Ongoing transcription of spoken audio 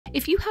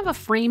If you have a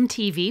frame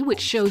TV which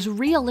shows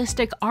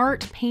realistic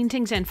art,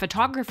 paintings, and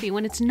photography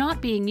when it's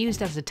not being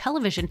used as a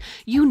television,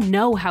 you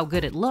know how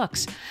good it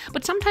looks.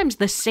 But sometimes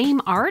the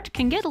same art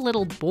can get a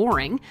little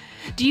boring.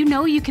 Do you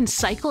know you can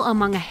cycle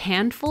among a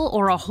handful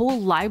or a whole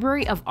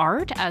library of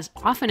art as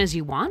often as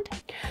you want?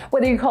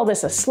 Whether you call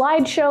this a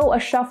slideshow, a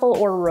shuffle,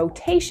 or a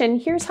rotation,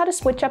 here's how to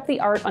switch up the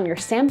art on your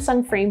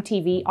Samsung Frame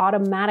TV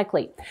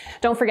automatically.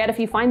 Don't forget, if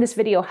you find this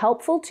video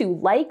helpful, to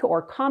like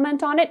or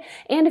comment on it,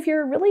 and if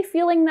you're really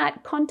feeling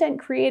that content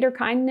creator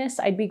kindness,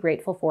 I'd be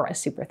grateful for a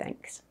super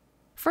thanks.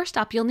 First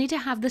up, you'll need to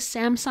have the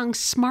Samsung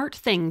Smart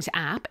Things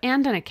app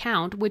and an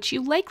account, which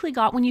you likely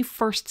got when you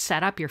first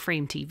set up your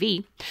Frame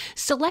TV.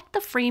 Select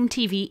the Frame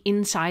TV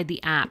inside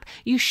the app.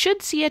 You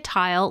should see a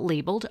tile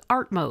labeled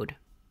Art Mode.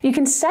 You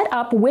can set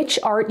up which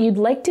art you'd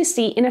like to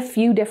see in a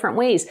few different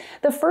ways.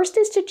 The first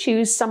is to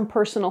choose some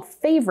personal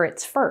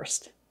favorites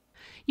first.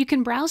 You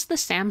can browse the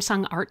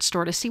Samsung Art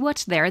Store to see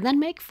what's there, then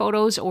make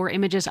photos or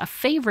images a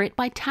favorite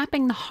by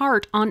tapping the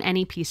heart on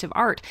any piece of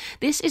art.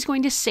 This is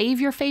going to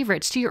save your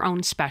favorites to your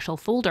own special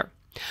folder.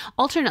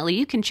 Alternately,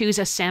 you can choose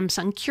a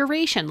Samsung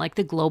curation like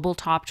the Global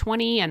Top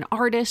 20, an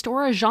artist,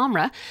 or a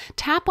genre.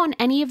 Tap on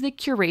any of the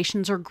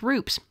curations or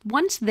groups.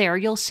 Once there,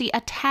 you'll see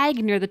a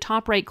tag near the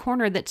top right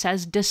corner that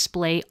says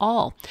Display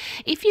All.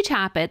 If you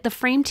tap it, the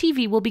Frame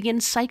TV will begin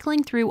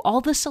cycling through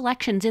all the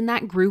selections in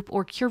that group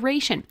or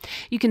curation.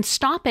 You can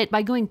stop it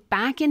by going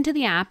back into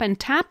the app and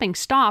tapping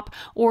Stop,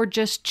 or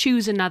just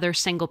choose another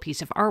single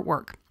piece of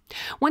artwork.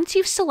 Once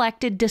you've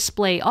selected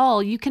Display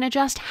All, you can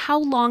adjust how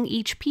long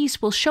each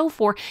piece will show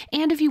for,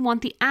 and if you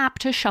want the app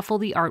to shuffle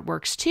the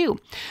artworks too.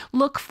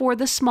 Look for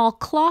the small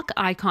clock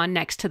icon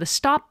next to the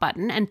stop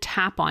button and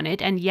tap on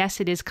it, and yes,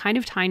 it is kind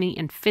of tiny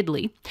and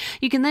fiddly.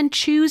 You can then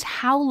choose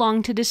how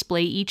long to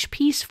display each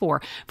piece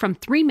for, from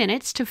 3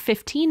 minutes to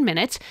 15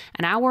 minutes,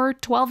 an hour,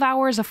 12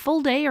 hours, a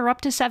full day, or up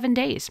to 7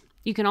 days.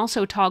 You can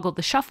also toggle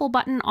the shuffle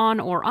button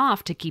on or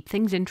off to keep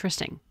things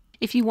interesting.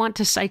 If you want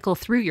to cycle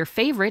through your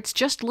favorites,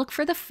 just look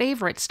for the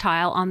Favorites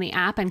tile on the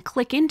app and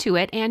click into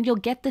it, and you'll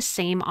get the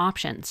same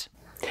options.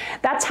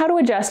 That's how to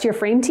adjust your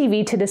Frame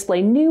TV to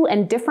display new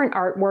and different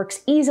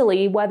artworks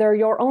easily, whether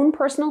your own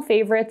personal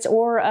favorites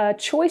or a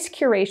choice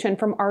curation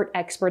from art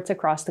experts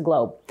across the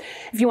globe.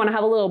 If you want to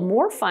have a little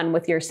more fun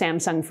with your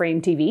Samsung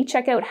Frame TV,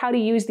 check out how to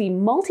use the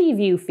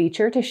multi-view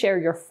feature to share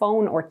your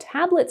phone or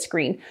tablet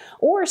screen,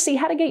 or see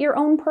how to get your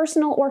own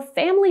personal or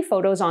family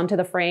photos onto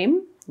the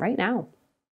frame right now.